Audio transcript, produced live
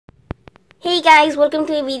Hey guys, welcome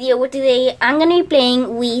to a video where today I'm gonna be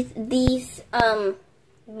playing with this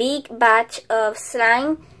big batch of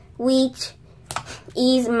slime, which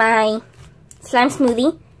is my slime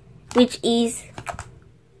smoothie, which is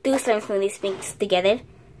two slime smoothies mixed together.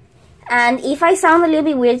 And if I sound a little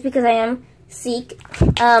bit weird, it's because I am sick.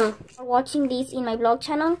 Watching this in my vlog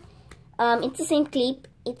channel, it's the same clip,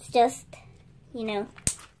 it's just, you know,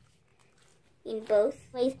 in both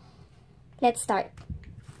ways. Let's start.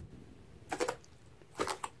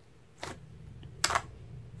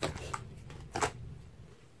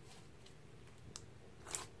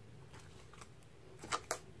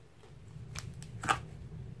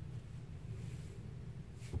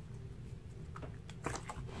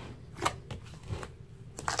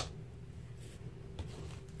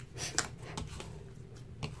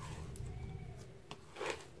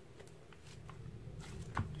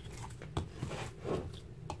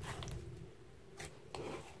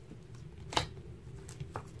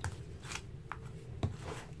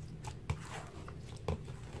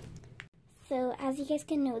 So as you guys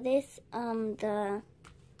can notice, the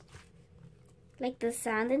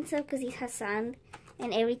sand and stuff, because it has sand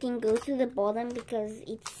and everything goes to the bottom because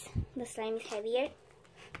the slime is heavier.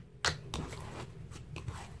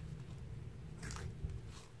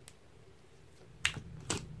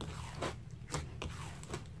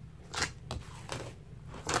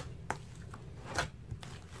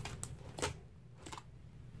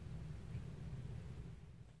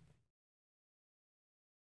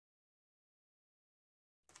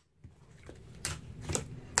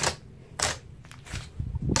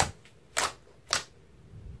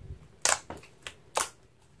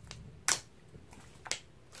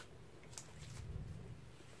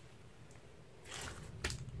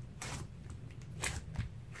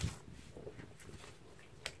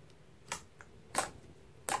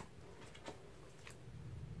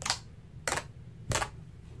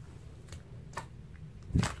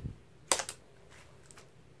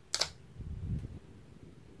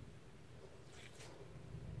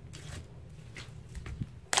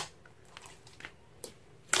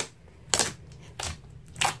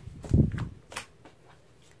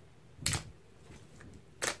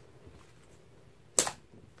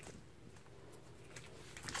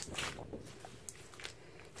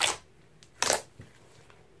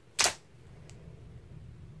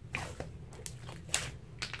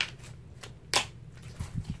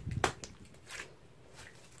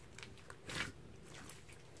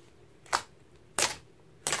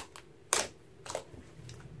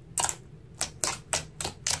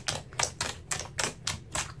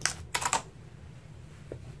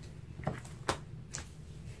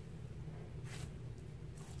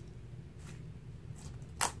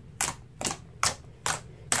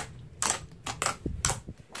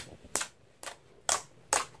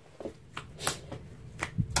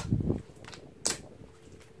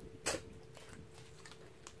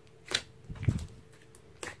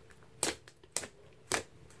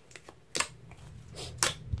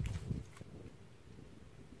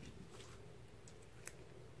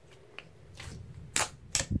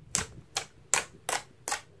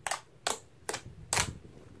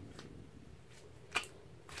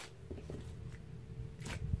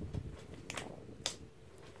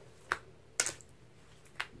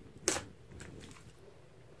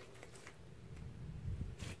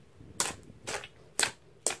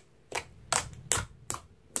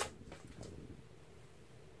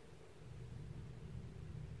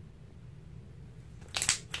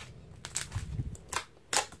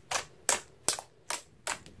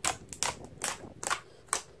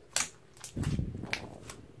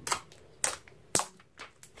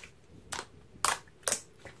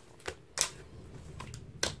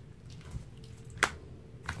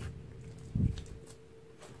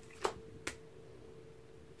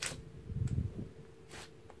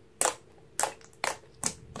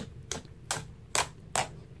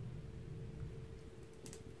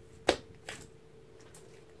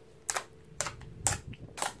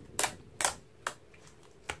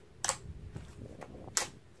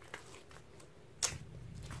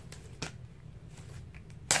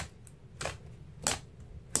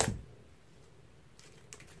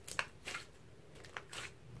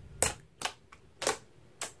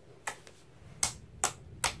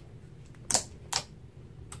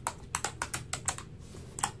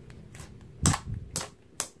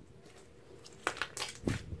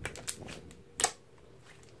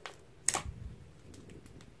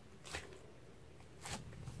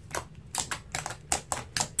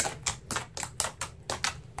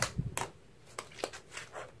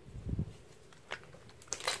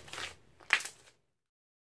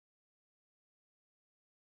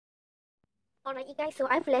 Alright, you guys, so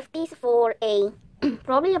I've left these for a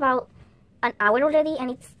probably about an hour already,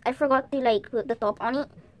 and I forgot to like put the top on it,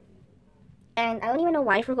 and I don't even know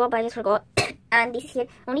why I forgot, but I just forgot. And this is here.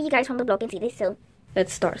 Only you guys from the blog can see this, so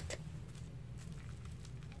let's start.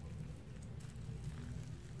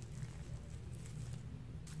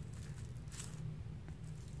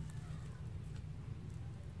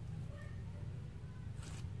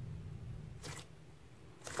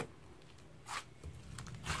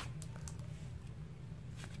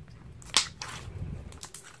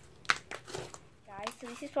 So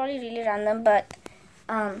this is probably really random, but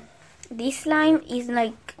this slime is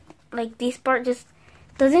like this part just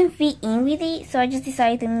doesn't fit in with it, so I just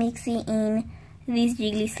decided to mix it in this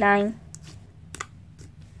jiggly slime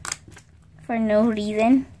for no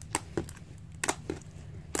reason.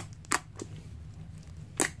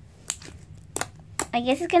 I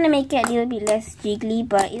guess it's gonna make it a little bit less jiggly,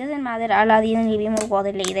 but it doesn't matter. I'll add in a little bit more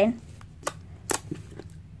water later.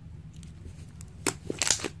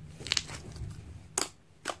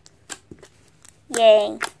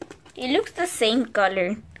 Yay! It looks the same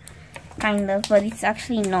color, kind of, but it's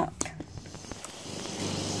actually not.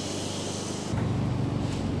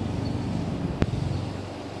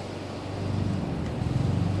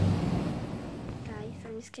 Guys,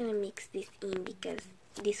 I'm just gonna mix this in because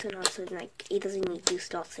this one also, like, it doesn't need 2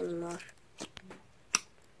 slots anymore.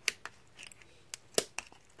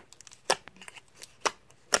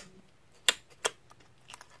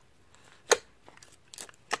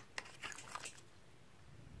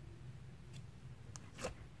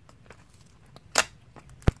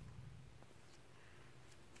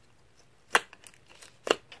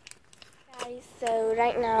 So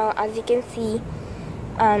right now, as you can see,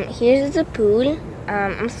 here's the pool.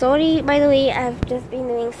 I'm sorry, by the way, I've just been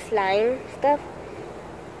doing slime stuff,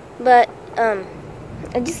 but I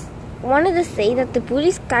just wanted to say that the pool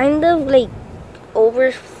is kind of like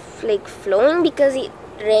flowing because it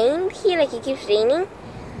rained here, like it keeps raining.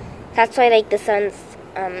 That's why like the sun's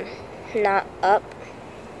not up,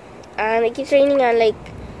 and it keeps raining, and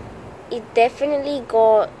like it definitely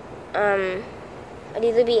got a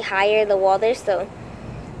little bit higher, the water, so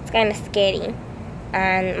it's kind of scary.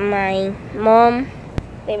 And my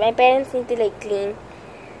parents need to like clean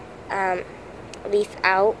this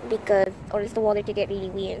out because or else the water could get really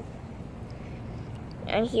weird.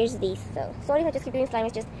 And here's this. So sorry if I just keep doing slime.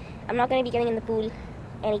 It's just I'm not gonna be getting in the pool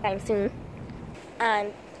anytime soon,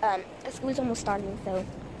 and school's almost starting, so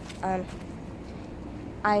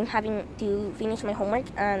I'm having to finish my homework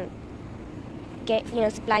and get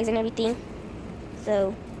supplies and everything.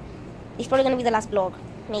 So it's probably gonna be the last vlog,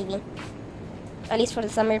 maybe. At least for the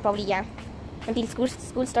summer, probably, yeah. Until school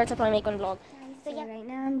starts, I'll probably make one vlog. So yeah, right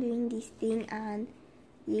now I'm doing this thing, and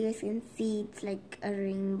you guys can see it's like a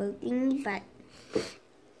rainbow thing, but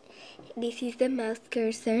this is the mouse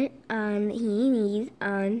cursor, and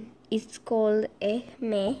it's called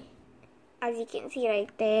Ehme. As you can see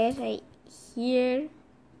right there, right here.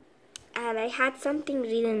 And I had something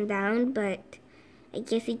written down, but I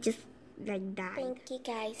guess it just like that. Thank you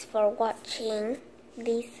guys for watching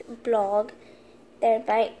this vlog. There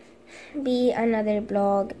might be another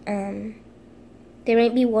vlog. There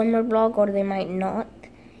might be one more vlog, or there might not.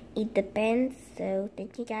 It depends. So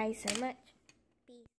thank you guys so much.